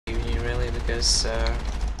because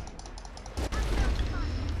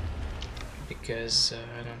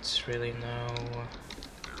I don't really know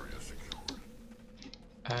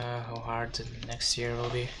how hard the next year will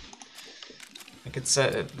be. Like it's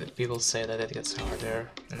people say that it gets harder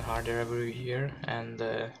and harder every year, and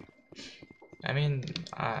I mean,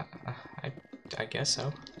 I guess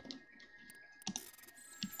so.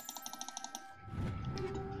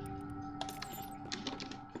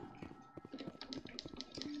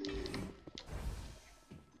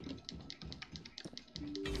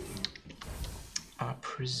 I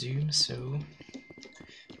presume so.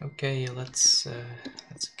 Okay, let's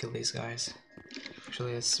kill these guys.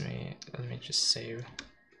 Actually, let me just save.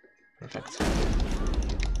 Perfect.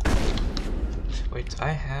 Wait,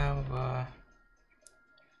 I have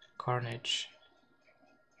Carnage.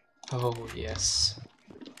 Oh yes.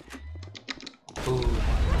 Ooh.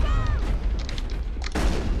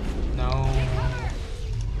 No.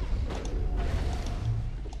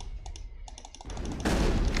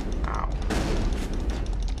 Ow.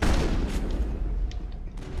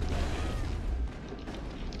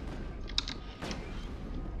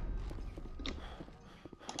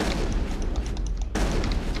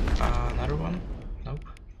 Another one? Nope.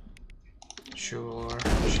 Sure.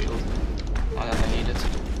 Shield. Not that I need it.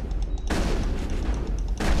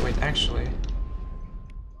 Wait, actually,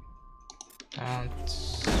 I don't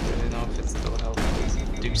really know if it still helps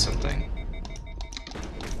do something.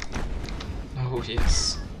 Oh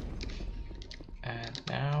yes. And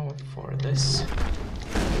now for this.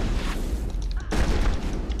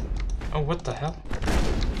 Oh, what the hell?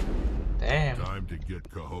 Damn. Time to get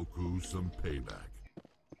Kahoku some payback.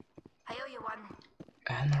 I owe you one.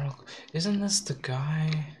 Admiral, isn't this the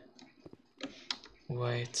guy?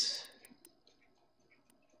 Wait.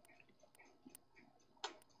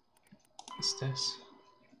 What's this?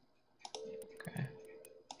 Okay.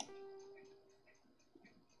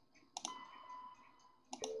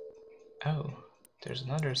 Oh, there's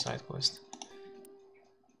another side quest.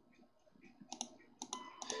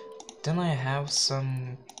 Didn't I have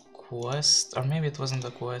some quest? Or maybe it wasn't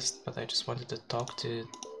a quest, but I just wanted to talk to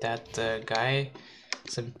that guy,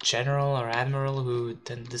 some general or admiral who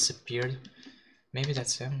then disappeared. Maybe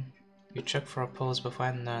that's him. You check for a pulse, but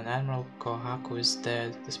find an Admiral Kohaku is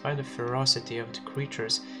dead. Despite the ferocity of the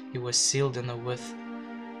creatures, he was sealed in with.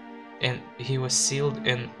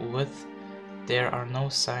 There are no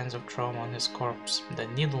signs of trauma on his corpse. The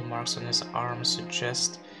needle marks on his arm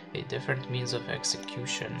suggest a different means of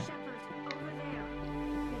execution. Shepard, over there.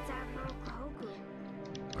 It's Admiral Kohaku.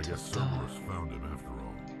 I guess Cerberus found him after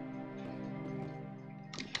all.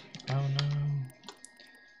 Oh no.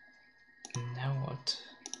 Now what?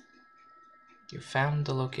 You found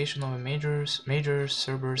the location of a major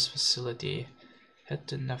Cerberus facility. Head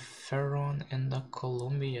to Neferon in the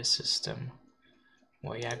Columbia system.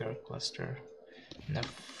 Voyager cluster.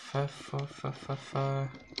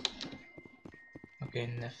 Okay,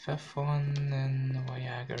 Nephefon and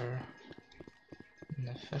Voyager.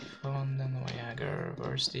 Nephefon and Voyager.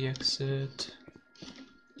 Where's the exit?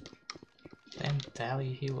 Damn,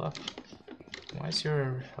 Tally, heal up. Why is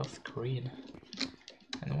your health green?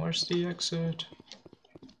 And where's the exit?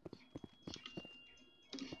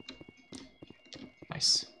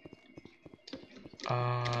 Nice.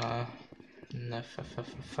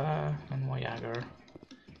 Nefa and Voyager.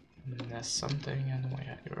 Nes something and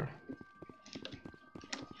Voyager.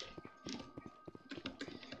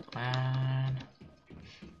 Man.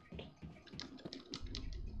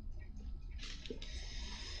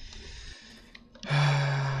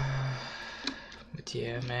 But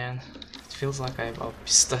yeah, man. It feels like I'll be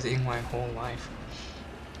studying my whole life.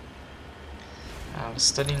 I was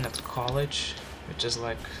studying at college, which is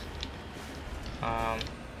like,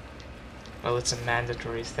 well, it's a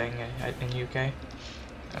mandatory thing in UK.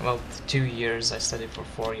 Well, 2 years. I studied for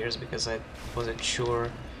 4 years because I wasn't sure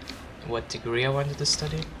what degree I wanted to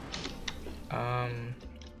study.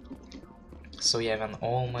 So yeah, then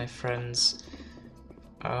all my friends,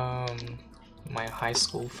 my high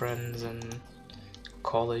school friends and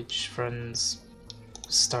college friends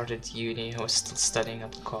started uni. I was still studying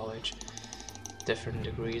at college, different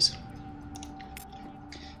degrees,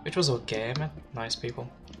 which was okay. I met nice people.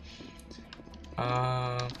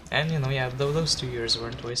 And you know, yeah, those 2 years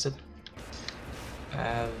weren't wasted.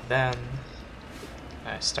 Then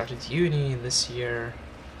I started uni this year.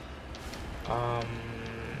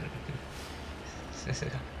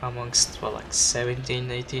 Amongst, well, like 17,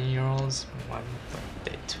 18-year-olds, one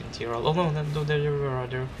like 20-year-old. Oh no, there were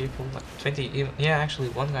other people like 20. Yeah, actually,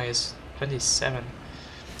 one guy is 27.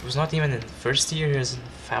 He was not even in first year; he was in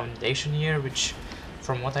foundation year, which,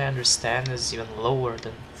 from what I understand, is even lower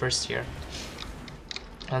than first year.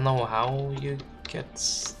 I don't know how you get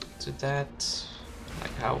to that,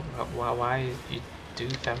 like why you do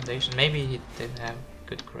foundation. Maybe he didn't have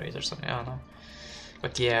good grades or something, I don't know.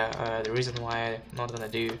 But yeah, the reason why I'm not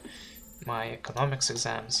gonna do my economics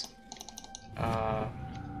exams,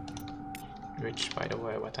 which by the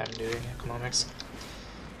way what I'm doing economics,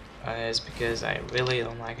 is because I really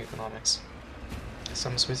don't like economics. So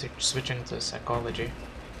I'm switching to psychology.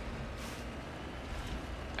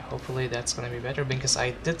 Hopefully that's gonna be better, because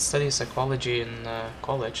I did study psychology in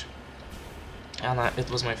college, and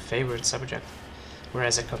it was my favorite subject.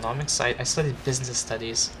 Whereas economics, I studied business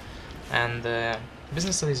studies, and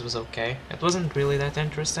business studies was okay. It wasn't really that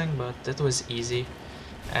interesting, but it was easy,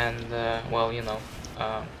 and well, you know,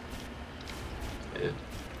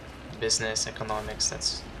 business, economics,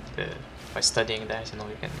 that's by studying that, you know,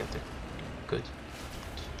 you can get a good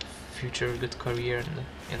future, good career, and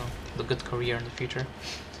you know, the good career in the future.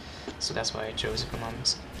 So that's why I chose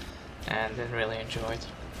economics, and then really enjoyed.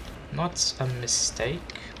 Not a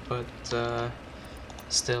mistake, but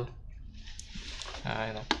still,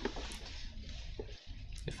 you know,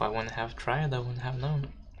 if I wouldn't have tried, I wouldn't have known.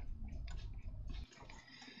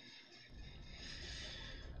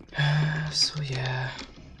 So yeah,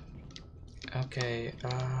 okay,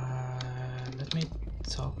 let me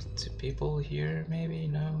talk to people here, maybe.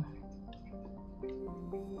 No,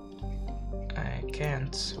 I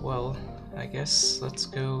can't. Well, I guess let's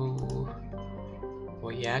go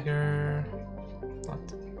Voyager.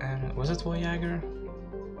 What? Was it Voyager?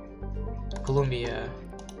 Columbia.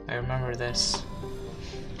 I remember this.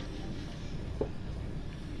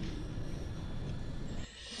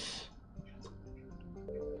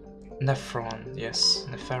 Nephron, yes,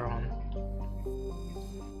 Neferon.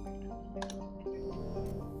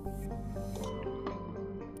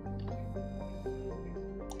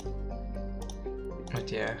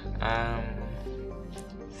 But yeah,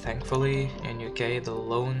 thankfully in UK the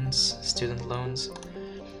loans, student loans,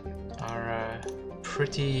 are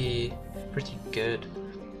pretty good.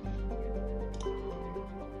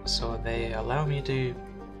 So they allow me to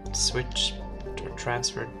switch or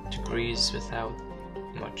transfer degrees without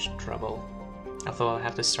much trouble. Although I'll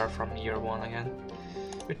have to start from year 1 again,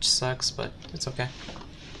 which sucks, but it's okay.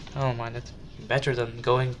 I don't mind it. Better than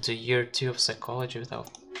going to year 2 of psychology without,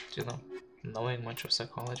 you know, knowing much of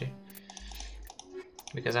psychology.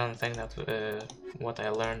 Because I don't think that what I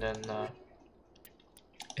learned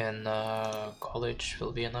in college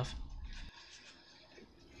will be enough.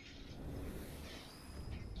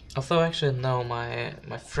 Although actually no, my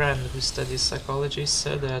friend who studies psychology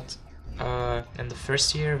said that in the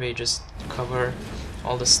first year they just cover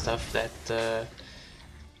all the stuff that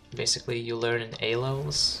basically you learn in A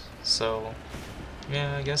levels. So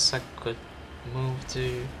yeah, I guess I could move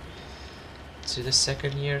to the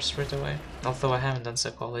second year straight away. Although I haven't done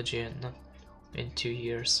psychology in 2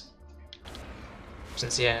 years.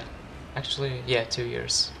 Since yeah, actually yeah, 2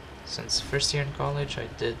 years. Since first year in college I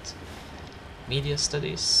did media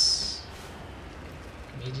studies,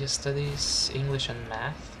 English and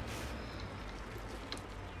math.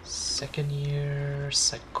 Second year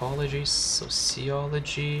psychology,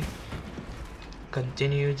 sociology,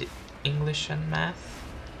 continued English and math.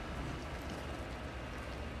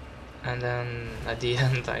 And then at the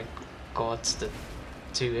end I got the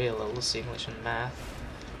 2 A levels, English and math.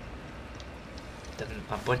 Then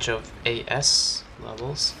a bunch of AS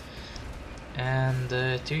levels. And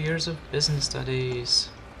 2 years of business studies.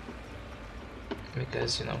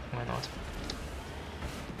 Because, you know, why not?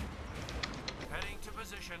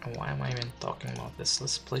 Why am I even talking about this?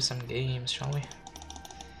 Let's play some games, shall we?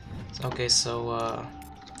 Okay, so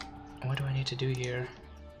what do I need to do here?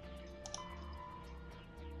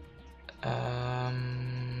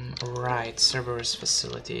 Right, Cerberus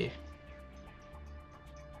facility.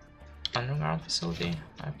 Underground facility,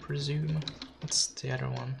 I presume. What's the other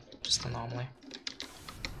one? Just anomaly.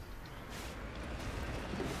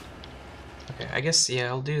 Okay, I guess yeah,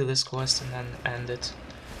 I'll do this quest and then end it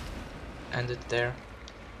there.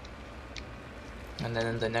 And then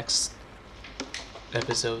in the next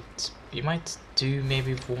episode, you might do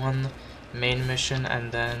maybe one main mission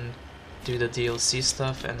and then do the DLC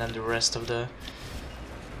stuff, and then the rest of the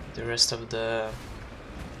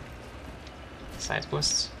side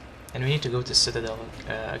quests. And we need to go to Citadel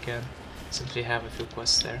again, since we have a few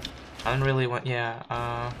quests there. I don't really want, yeah,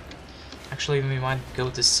 actually we might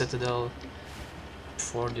go to Citadel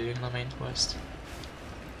before doing the main quest.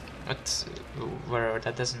 But whatever,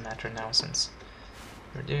 that doesn't matter now since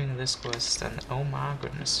we're doing this quest, and oh my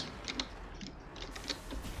goodness.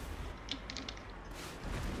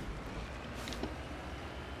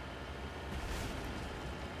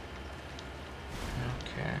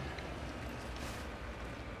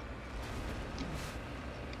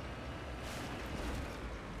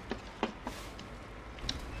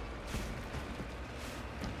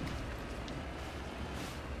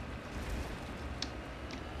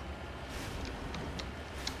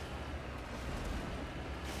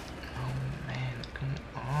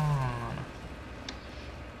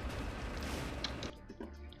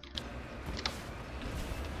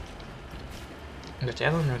 But yeah,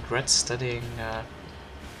 I don't regret studying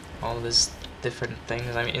all these different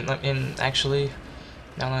things. I mean, actually,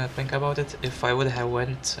 now that I think about it, if I would have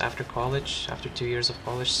went after college, after 2 years of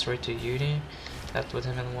college, straight to uni, that would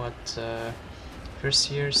have been what,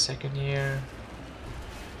 first year, second year,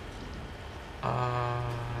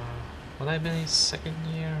 would I be in second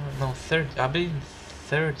year? No, third. I'll be in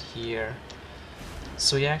third year.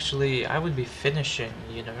 So yeah, actually, I would be finishing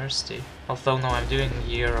university. Although no, I'm doing a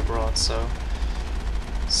year abroad, so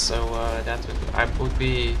that I would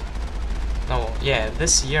be. No, yeah,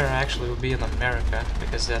 this year I actually will be in America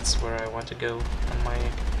because that's where I want to go on my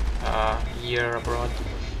year abroad.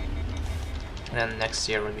 And then next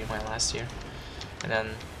year will be my last year. And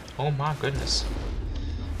then, oh my goodness.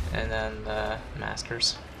 And then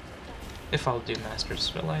masters. If I'll do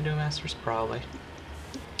masters, will I do masters? Probably.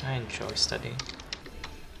 I enjoy studying.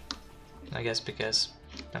 I guess because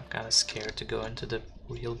I'm kind of scared to go into the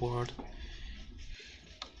real world.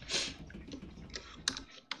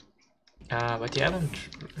 But yeah, I don't,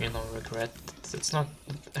 you know, regret. It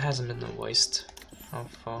hasn't been a waste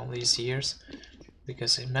of all these years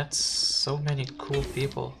because I met so many cool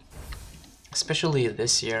people. Especially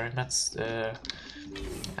this year,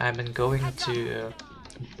 I've been going to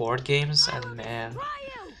board games and man,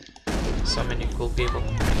 so many cool people.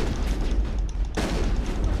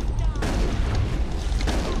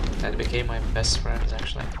 That became my best friends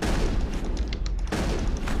actually.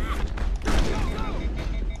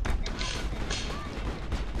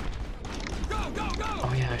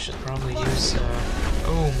 Oh yeah, I should probably use,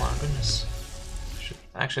 oh my goodness.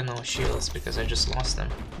 Actually no, shields, because I just lost them.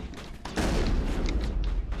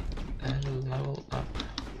 And level up.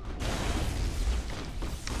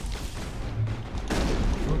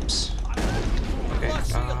 Oops. Okay,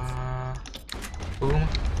 boom.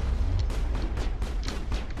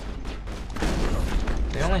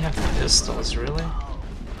 They only have pistols, really?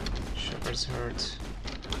 Shepard's hurt.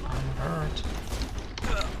 I'm hurt.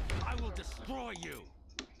 I will destroy you.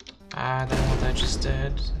 I don't know what I just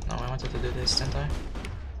did. No, I wanted to do this, didn't I?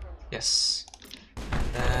 Yes.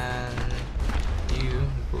 And then you,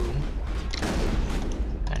 boom.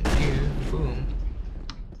 And you, boom.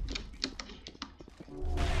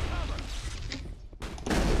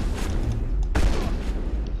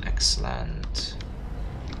 Excellent.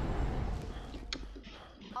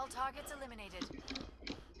 All targets eliminated.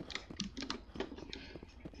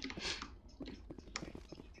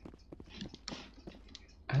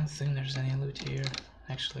 I don't think there's any loot here,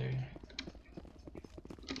 actually.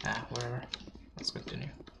 Whatever. Let's continue.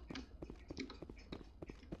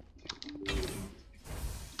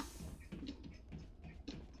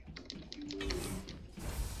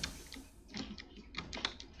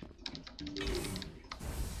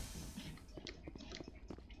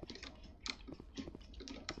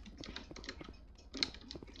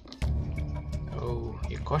 Oh,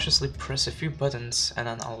 you cautiously press a few buttons and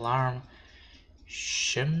an alarm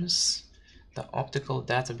shims. The optical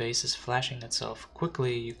database is flashing itself.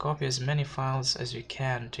 Quickly, you copy as many files as you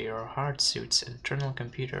can to your hardsuit's internal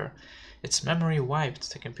computer. Its memory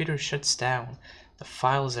wiped, the computer shuts down. The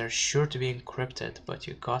files are sure to be encrypted, but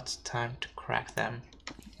you got time to crack them.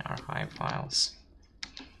 Archive files.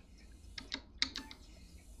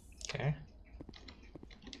 Okay.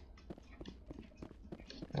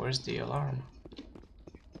 Where's the alarm?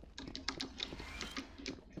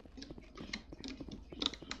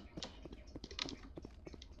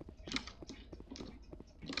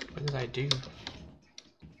 What did I do?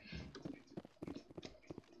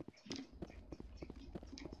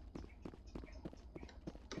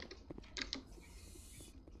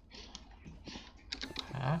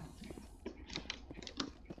 Huh?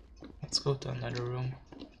 Let's go to another room.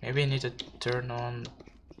 Maybe I need to turn on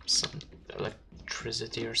some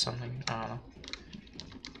electricity or something. I don't know.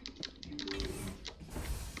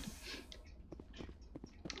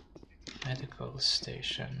 Medical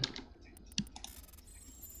station.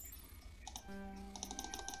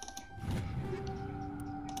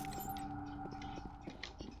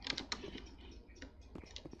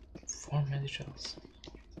 Four medicals.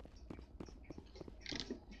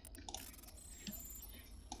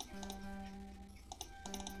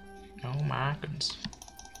 Oh my goodness.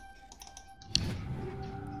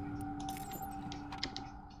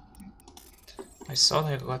 I saw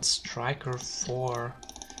they got Striker 4.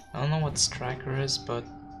 I don't know what Striker is, but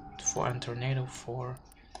and Tornado 4.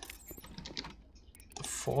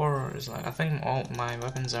 4 is like, I think all my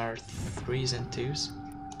weapons are 3s and 2s.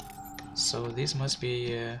 So these must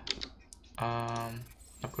be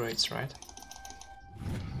upgrades, right?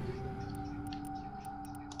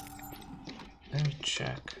 Let me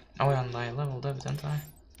check. Oh, and I leveled up, didn't I?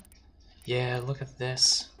 Yeah, look at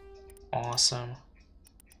this. Awesome.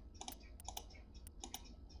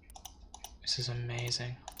 This is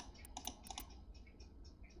amazing.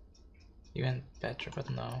 Even better, but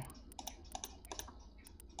no.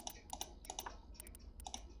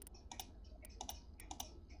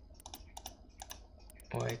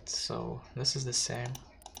 Wait, so this is the same.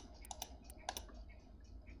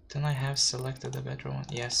 Then I have selected the better one.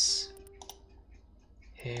 Yes.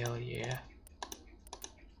 Hell yeah.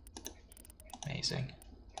 Amazing.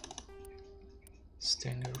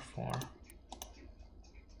 Stinger 4.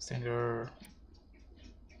 Stinger.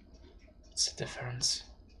 What's the difference?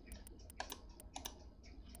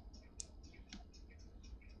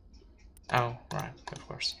 Oh, right, of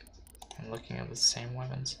course. I'm looking at the same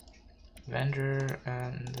weapons. Avenger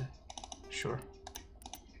and sure.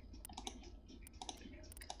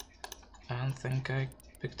 I don't think I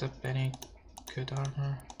picked up any good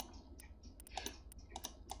armor.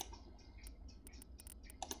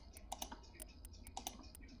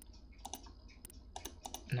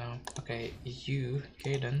 No, okay, you,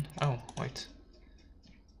 Kaden. Oh, wait.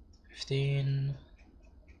 15.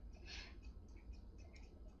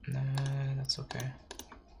 Nah, that's okay.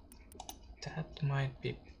 That might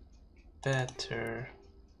be better.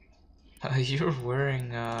 You're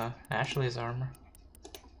wearing Ashley's armor.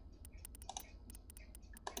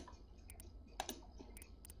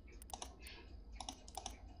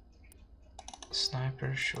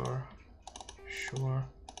 Sniper, sure. Sure.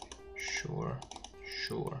 Sure.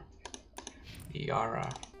 Sure.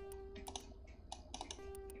 Yara.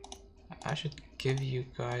 I should give you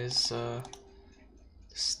guys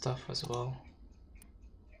stuff as well.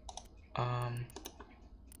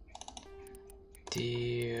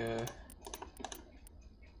 The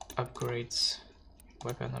upgrades,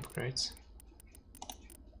 weapon upgrades.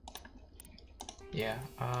 Yeah,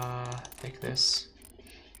 take this.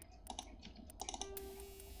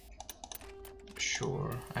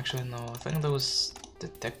 Sure. Actually, no. I think those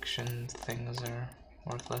detection things are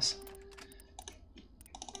worthless.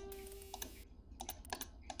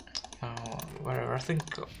 Oh, whatever. I think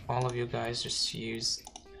all of you guys just use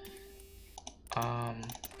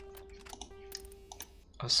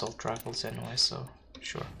assault rifles anyway, so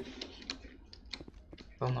sure.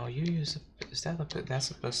 Well, no, you use is that a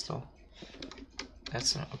that's a pistol?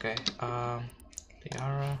 That's a, okay.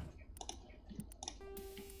 Liara.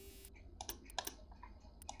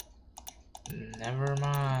 Never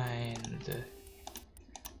mind.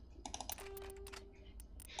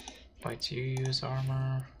 Wait, you use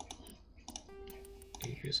armor.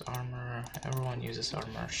 You use armor. Everyone uses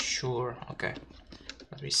armor. Sure. Okay.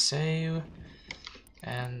 Let me save.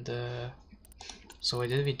 And so why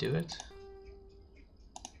did we do it?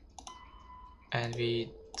 And we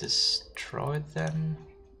destroyed them.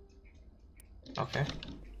 Okay.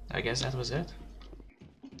 I guess that was it.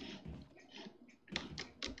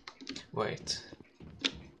 Wait.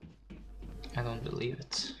 I don't believe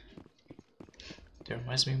it. There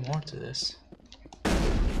must be more to this.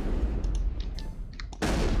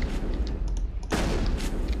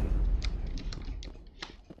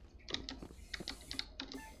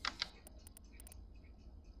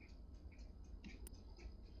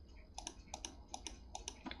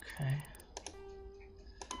 Okay.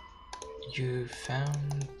 You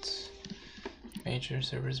found major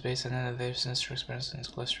servers based on innovative sensor experience in this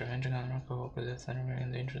cluster of engine and Marco hope with the thunder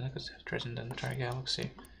in the internet because they've threatened the entire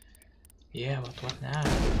galaxy. Yeah, but what now?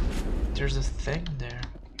 There's a thing there.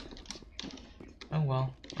 Oh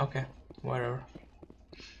well, okay, whatever.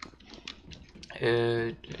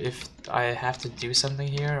 If I have to do something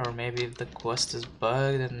here, or maybe if the quest is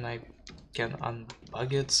bugged and I can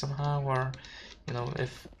unbug it somehow, or you know,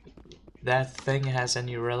 if that thing has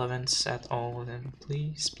any relevance at all, then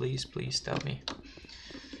please, please, please tell me.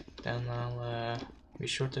 Then I'll be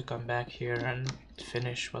sure to come back here and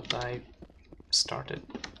finish what I started.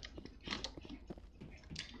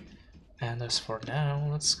 And as for now,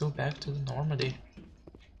 let's go back to the Normandy.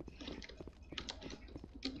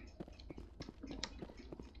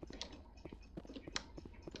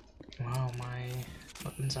 Wow, my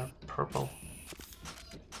weapons are purple.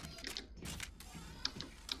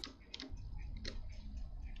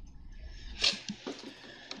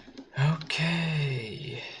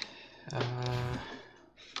 Okay.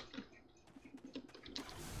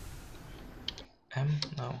 M?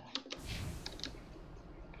 No.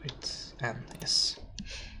 Wait, N, yes.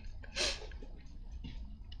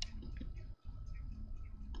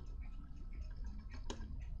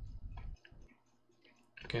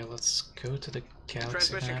 Okay, let's go to the galaxy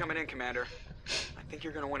Transmission map. coming in, Commander. I think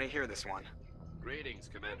you're gonna want to hear this one. Greetings,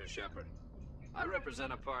 Commander Shepard. I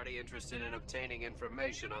represent a party interested in obtaining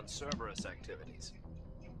information on Cerberus activities.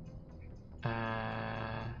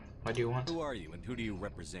 What do you want? Who are you and who do you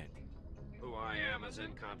represent? Who I am is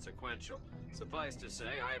inconsequential. Suffice to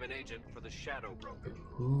say, I am an agent for the Shadow Broker.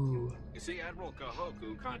 Ooh. You see, Admiral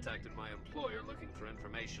Kahoku contacted my employer looking for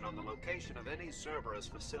information on the location of any Cerberus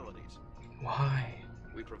facilities. Why?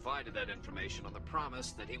 We provided that information on the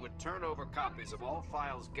promise that he would turn over copies of all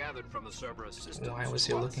files gathered from the Cerberus system. Why was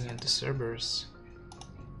he looking into Cerberus?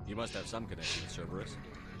 You must have some connection to Cerberus.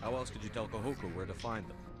 How else could you tell Kahoku where to find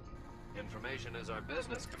them? Information is our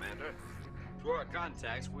business, Commander. Through our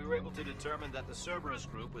contacts, we were able to determine that the Cerberus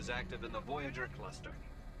group was active in the Voyager cluster.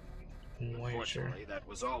 Voyager. Unfortunately, that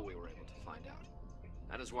was all we were able to find out.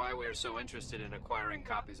 That is why we are so interested in acquiring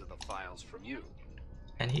copies of the files from you.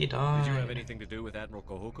 And he died. Did you have anything to do with Admiral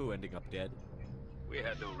Kahoku ending up dead? We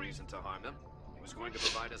had no reason to harm him. He was going to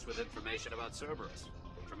provide us with information about Cerberus.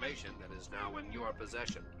 Information that is now in your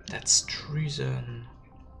possession. That's treason.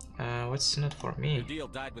 What's in it for Your me? deal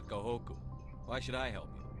died with Kahoku. Why should I help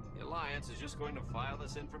you? The Alliance is just going to file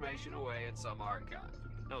this information away in some archive.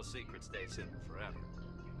 No secret stays hidden forever.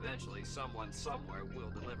 Eventually, someone somewhere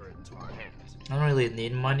will deliver it into our hands. I don't really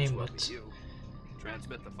need money, It's up but... to you.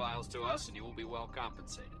 Transmit the files to us and you will be well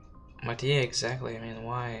compensated. But yeah, exactly. I mean,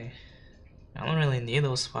 why? I don't really need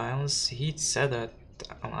those files. He said that the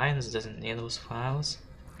Alliance doesn't need those files.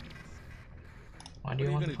 Why do What you are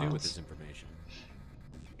you want going the to do with files? this information?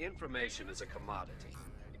 Information is a commodity.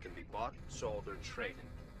 It can be bought, sold, or traded.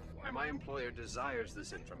 Why my employer desires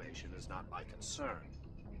this information is not my concern.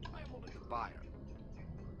 I am only the buyer.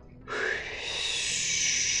 I'll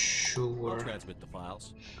Sure. transmit the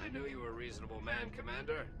files. I knew you were a reasonable man,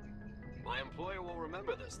 Commander. My employer will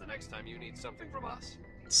remember this the next time you need something from us.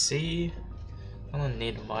 See? I don't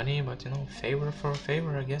need money, but you know, favor for a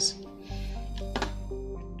favor, I guess.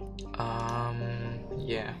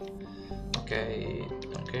 Yeah. Okay,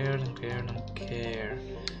 don't care.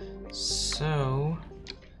 So,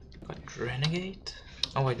 got Renegade.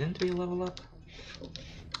 Oh wait, didn't we level up?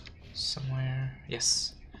 Somewhere,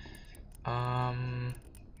 yes.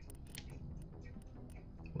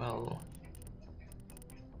 Well,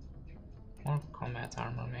 more combat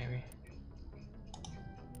armor maybe.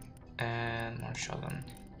 And more shotgun.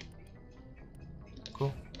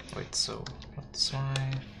 Cool. Wait, so what's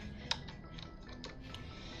my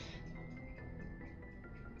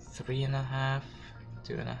 3.5,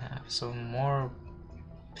 2.5? So more.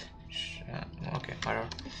 Okay, whatever.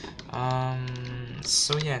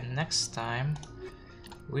 So yeah, next time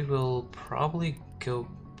we will probably go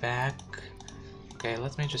back. Okay,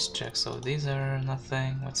 let me just check. So these are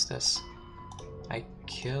nothing. What's this? I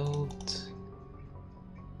killed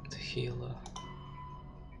the healer.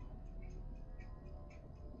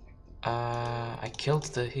 I killed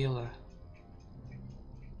the healer.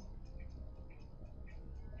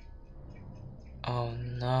 Oh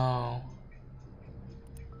no.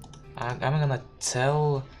 I'm gonna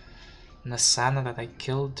tell Nasana that I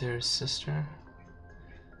killed their sister.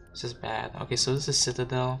 This is bad. Okay, so this is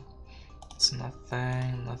Citadel. It's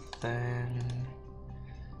nothing.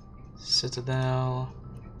 Citadel.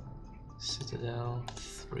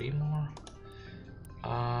 3 more.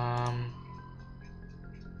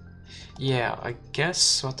 Yeah, I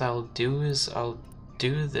guess what I'll do is I'll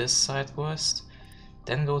do this side quest,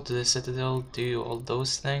 then go to the Citadel, do all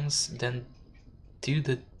those things, then do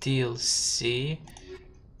the DLC,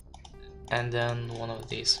 and then one of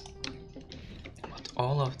these. But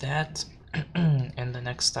all of that in the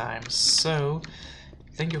next time. So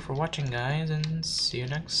thank you for watching, guys, and see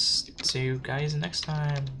you guys next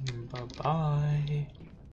time. Bye bye.